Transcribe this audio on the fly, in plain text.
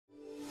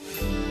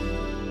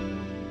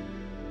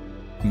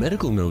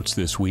Medical notes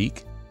this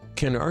week.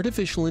 Can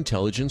artificial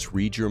intelligence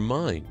read your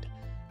mind?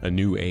 A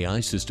new AI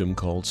system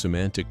called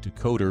Semantic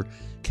Decoder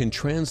can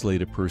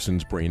translate a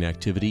person's brain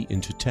activity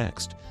into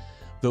text.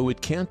 Though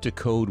it can't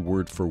decode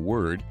word for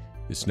word,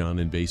 this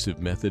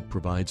non-invasive method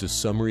provides a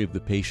summary of the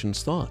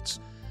patient's thoughts.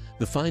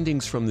 The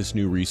findings from this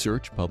new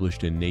research,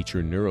 published in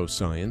Nature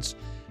Neuroscience,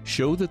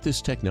 show that this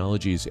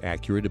technology is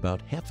accurate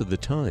about half of the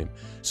time.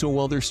 So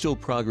while there's still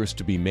progress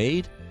to be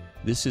made,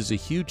 this is a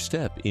huge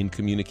step in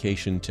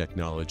communication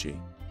technology.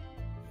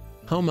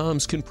 How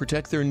moms can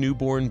protect their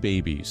newborn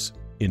babies.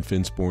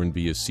 Infants born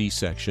via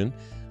C-section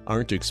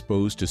aren't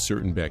exposed to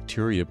certain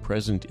bacteria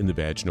present in the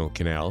vaginal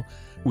canal,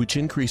 which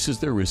increases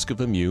their risk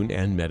of immune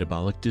and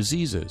metabolic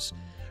diseases.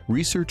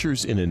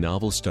 Researchers in a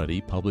novel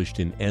study published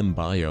in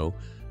MBio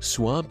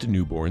swabbed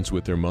newborns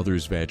with their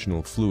mother's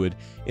vaginal fluid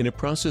in a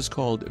process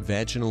called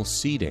vaginal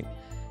seeding.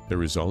 The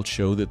results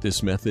show that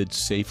this method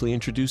safely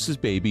introduces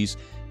babies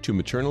to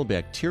maternal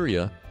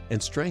bacteria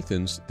and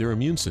strengthens their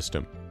immune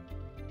system.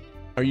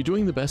 Are you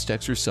doing the best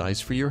exercise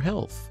for your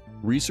health?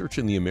 Research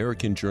in the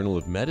American Journal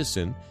of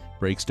Medicine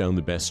breaks down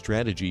the best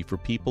strategy for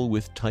people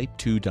with type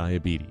 2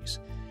 diabetes.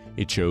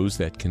 It shows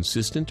that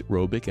consistent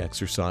aerobic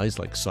exercise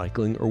like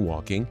cycling or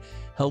walking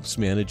helps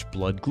manage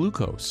blood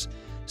glucose.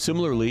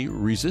 Similarly,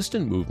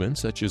 resistant movement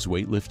such as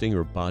weightlifting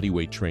or body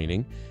weight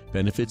training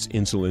benefits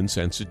insulin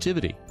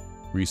sensitivity.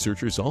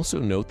 Researchers also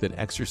note that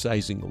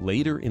exercising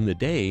later in the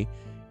day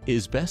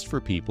is best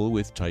for people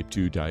with type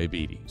 2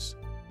 diabetes.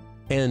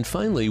 And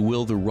finally,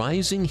 will the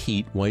rising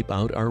heat wipe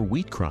out our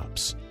wheat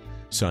crops?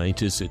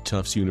 Scientists at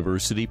Tufts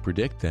University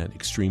predict that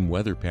extreme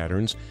weather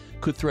patterns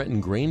could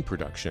threaten grain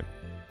production.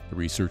 The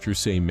researchers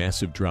say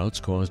massive droughts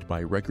caused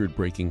by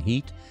record-breaking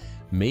heat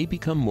may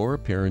become more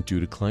apparent due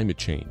to climate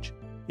change.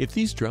 If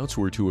these droughts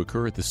were to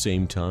occur at the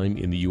same time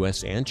in the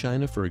US and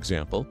China, for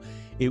example,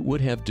 it would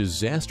have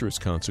disastrous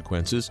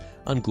consequences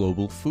on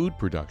global food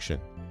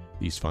production.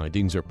 These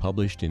findings are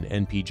published in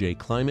NPJ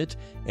Climate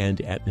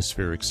and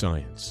Atmospheric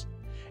Science.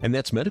 And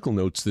that's Medical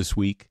Notes this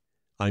week.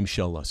 I'm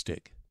Shel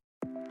Lustig.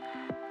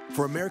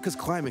 For America's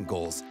climate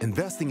goals,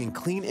 investing in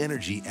clean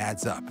energy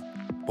adds up.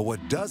 But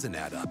what doesn't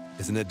add up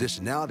is an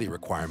additionality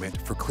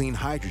requirement for clean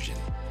hydrogen.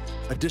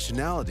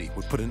 Additionality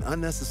would put an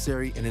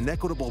unnecessary and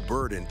inequitable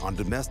burden on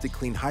domestic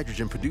clean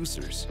hydrogen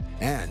producers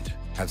and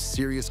have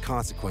serious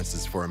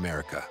consequences for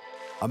America.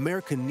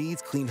 America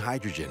needs clean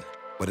hydrogen,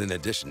 but an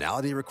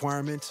additionality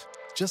requirement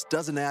just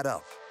doesn't add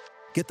up.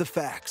 Get the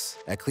facts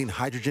at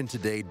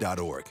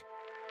cleanhydrogentoday.org.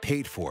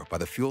 Paid for by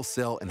the Fuel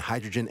Cell and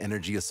Hydrogen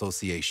Energy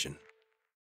Association.